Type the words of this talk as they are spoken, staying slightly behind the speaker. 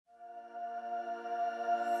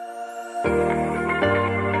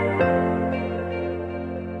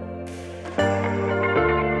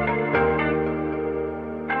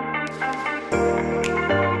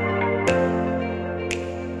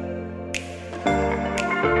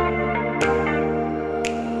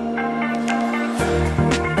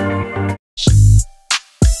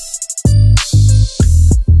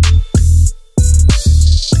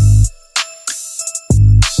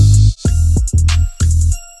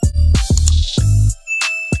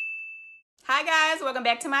Hi guys, welcome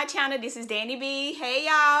back to my channel. This is Danny B. Hey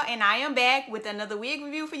y'all, and I am back with another wig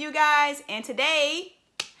review for you guys. And today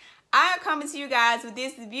I am coming to you guys with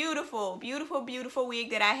this beautiful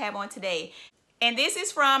wig that I have on today. And this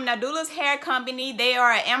is from Nadula's hair company. They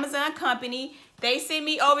are an Amazon company. They sent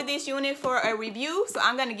me over this unit for a review, so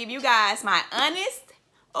I'm gonna give you guys my honest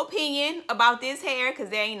opinion about this hair, because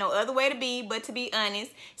there ain't no other way to be but to be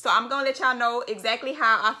honest. So I'm gonna let y'all know exactly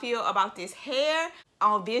how I feel about this hair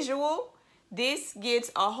on visual. This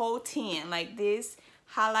gets a whole 10. Like this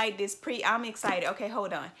highlight, this I'm excited. Okay,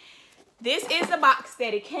 hold on. This is the box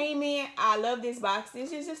that it came in. I love this box.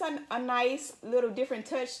 This is just a nice little different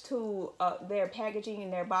touch to their packaging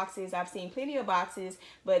and their boxes. I've seen plenty of boxes,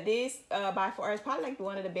 but this by far is probably like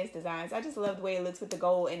one of the best designs. I just love the way it looks with the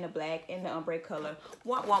gold and the black and the ombre color.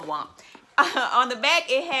 Womp, womp, womp. On the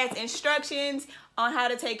back, it has instructions on how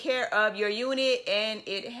to take care of your unit, and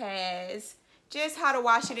it has just how to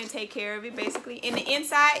wash it and take care of it, basically. In the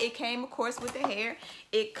inside, it came, of course, with the hair.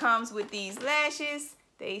 It comes with these lashes.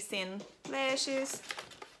 They send lashes.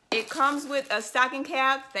 It comes with a stocking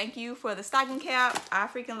cap. Thank you for the stocking cap. I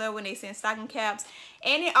freaking love when they send stocking caps.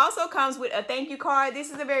 And it also comes with a thank you card.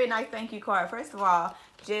 This is a very nice thank you card. First of all,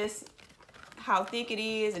 just how thick it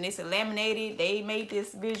is, and it's laminated. They made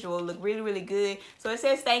this visual look really good. So it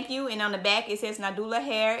says thank you, and on the back it says Nadula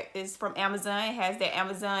hair is from Amazon. It has their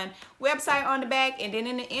Amazon website on the back, and then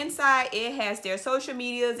in the inside it has their social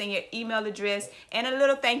medias and your email address and a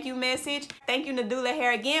little thank you message. Thank you, Nadula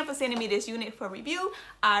hair, again for sending me this unit for review.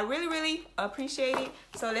 I really appreciate it.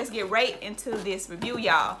 So let's get right into this review,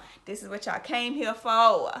 y'all. This is what y'all came here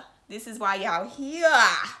for. This is why y'all here.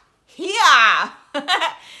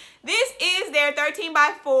 This is their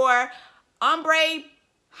 13x4 ombre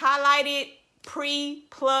highlighted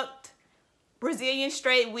pre-plucked Brazilian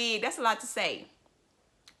straight wig. That's a lot to say.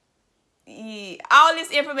 Yeah. All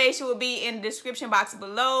this information will be in the description box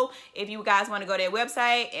below. If you guys want to go to their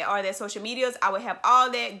website or their social medias, I will have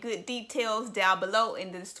all that good details down below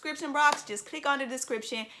in the description box. Just click on the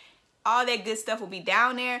description. All that good stuff will be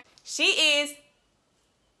down there. She is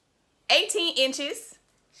 18 inches.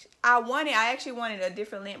 I actually wanted a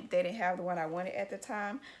different length. They didn't have the one I wanted at the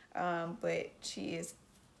time. But she is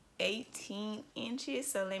 18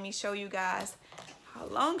 inches. So let me show you guys how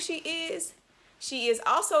long she is. She is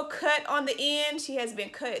also cut on the end. She has been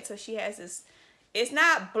cut. So she has this, it's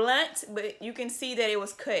not blunt, but you can see that it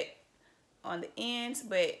was cut on the ends.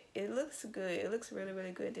 But it looks good. It looks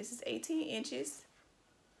really good. This is 18 inches.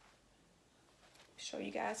 Show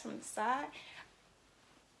you guys from the side.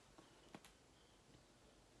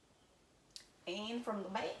 And from the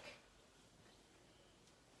back.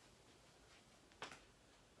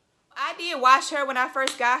 I did wash her when I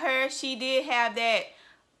first got her. She did have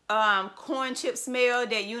that corn chip smell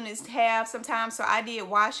that units have sometimes, so I did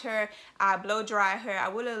wash her. I blow dry her. I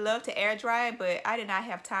would have loved to air dry it, but I did not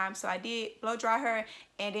have time, so I did blow dry her.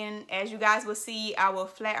 And then, as you guys will see, I will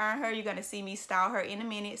flat iron her. You're gonna see me style her in a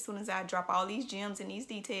minute. As soon as I drop all these gems and these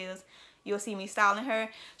details, you'll see me styling her.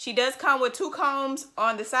 She does come with 2 combs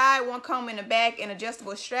on the side, 1 comb in the back, and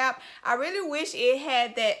adjustable strap. I really wish it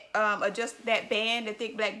had that that band, the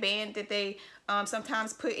thick black band that they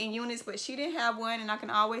sometimes put in units, but she didn't have one, and I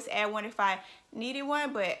can always add one if I needed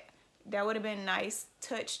one. But that would have been a nice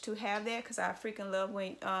touch to have that, because I freaking love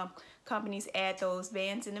when companies add those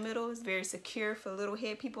bands in the middle. It's very secure for little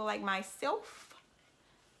head people like myself.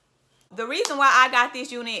 The reason why I got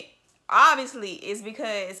this unit obviously is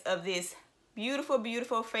because of this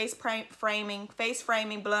beautiful face framing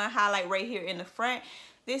blonde highlight right here in the front.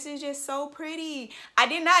 This is just so pretty. I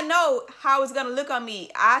did not know how it's gonna look on me.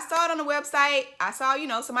 I saw it on the website. I saw, you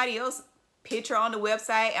know, somebody else picture on the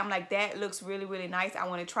website. I'm like, that looks really nice. I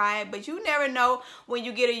want to try it. But you never know when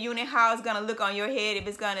you get a unit how it's gonna look on your head, if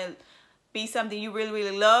it's gonna be something you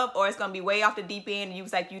really love, or it's gonna be way off the deep end and you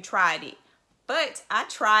was like, you tried it. But I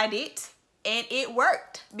tried it and it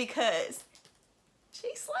worked, because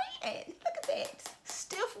she's slaying. Look at that.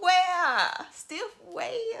 Stiff wear.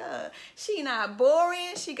 She not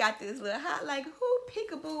boring. She got this little hot like, who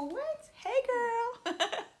peekaboo what? Hey girl.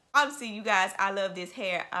 Obviously, you guys, I love this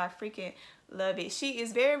hair. I freaking love it. She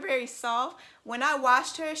is very soft. When I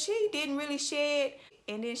washed her, she didn't really shed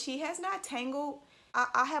And then she has not tangled.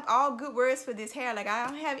 I have all good words for this hair. Like, I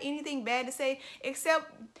don't have anything bad to say,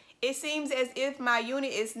 except it seems as if my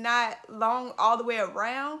unit is not long all the way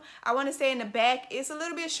around. I want to say in the back, it's a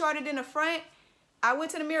little bit shorter than the front. I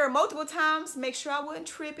went to the mirror multiple times to make sure I wasn't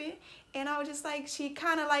tripping. And I was just like, she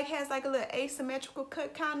kind of like has like a little asymmetrical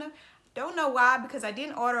cut kind of. Don't know why, because I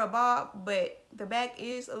didn't order a bob, but the back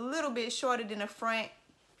is a little bit shorter than the front.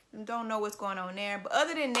 Don't know what's going on there. But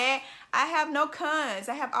other than that, I have no cons.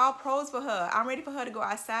 I have all pros for her. I'm ready for her to go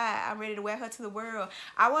outside. I'm ready to wear her to the world.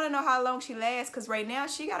 I want to know how long she lasts, because right now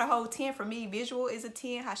she got a whole 10 for me. Visual is a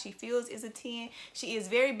 10. How she feels is a 10. She is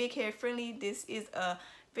very big hair friendly. This is a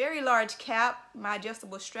very large cap. My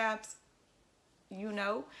adjustable straps, you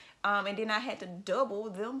know. And then I had to double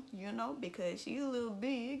them, you know, because she's a little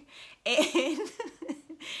big. And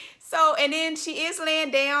so, and then she is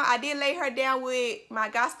laying down. I did lay her down with my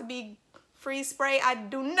Gots to Be freeze spray. I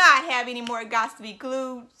do not have any more Gots to Be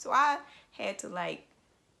glue, so I had to like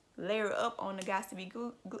layer her up on the Gots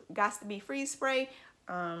to Be freeze spray.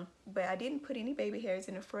 But I didn't put any baby hairs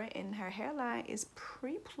in the front, and her hairline is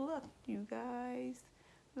pre-plucked, you guys.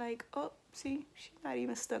 Like, oh, see, she's not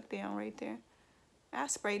even stuck down right there. I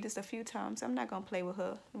sprayed this a few times. I'm not gonna play with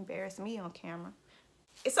her. Embarrass me on camera.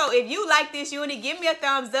 So if you like this unit, give me a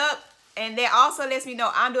thumbs up. And that also lets me know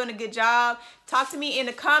I'm doing a good job. Talk to me in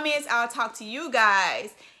the comments. I'll talk to you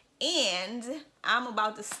guys. And I'm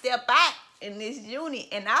about to step out in this unit.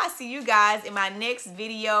 And I'll see you guys in my next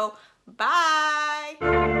video. Bye.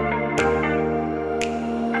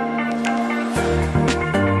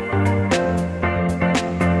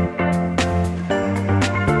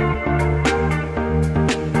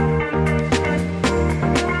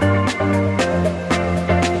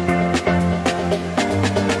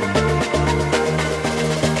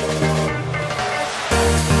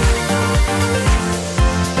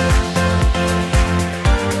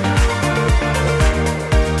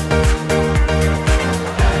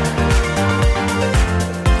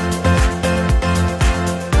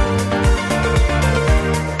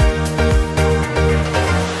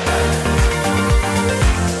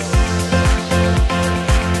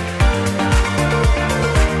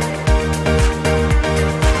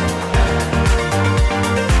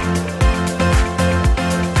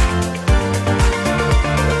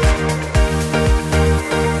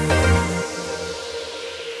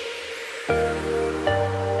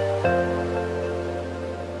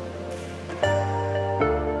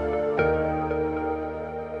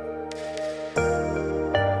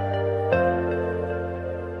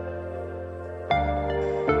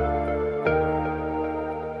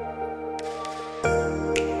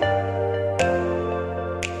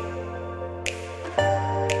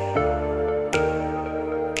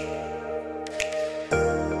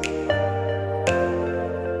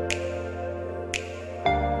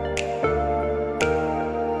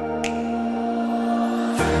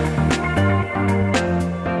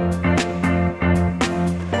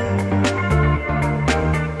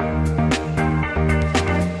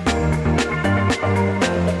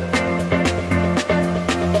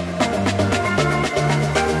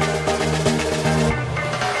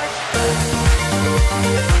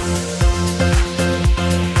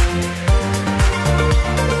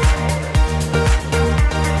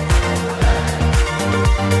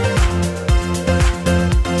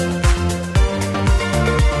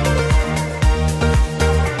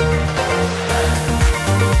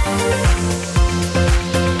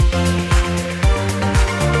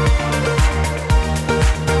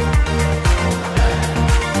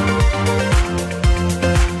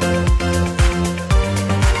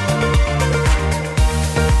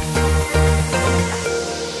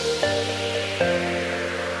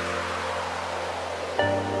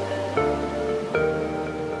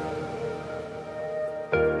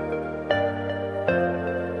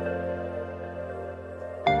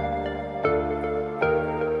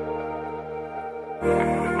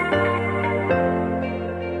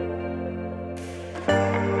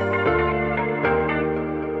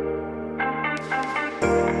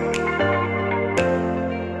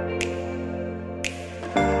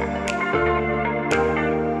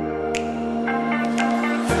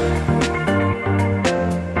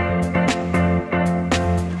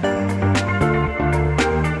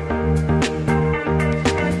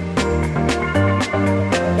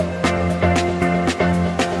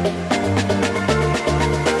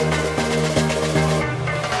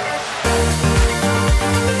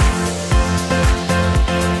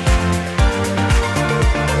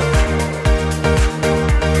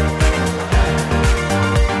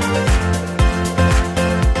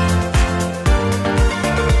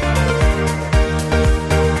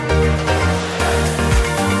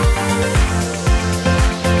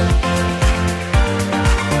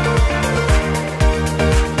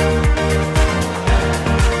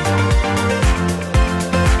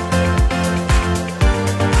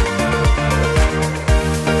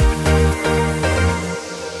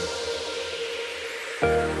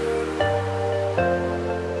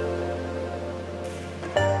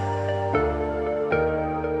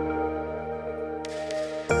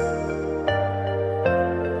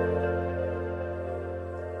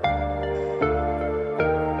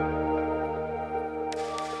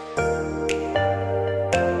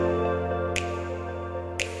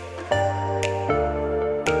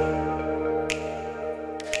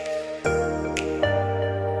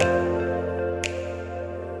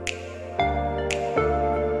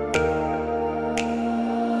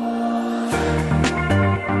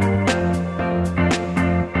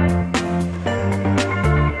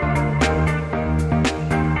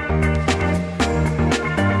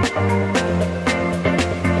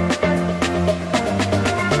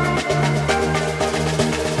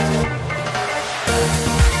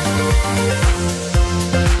 bye.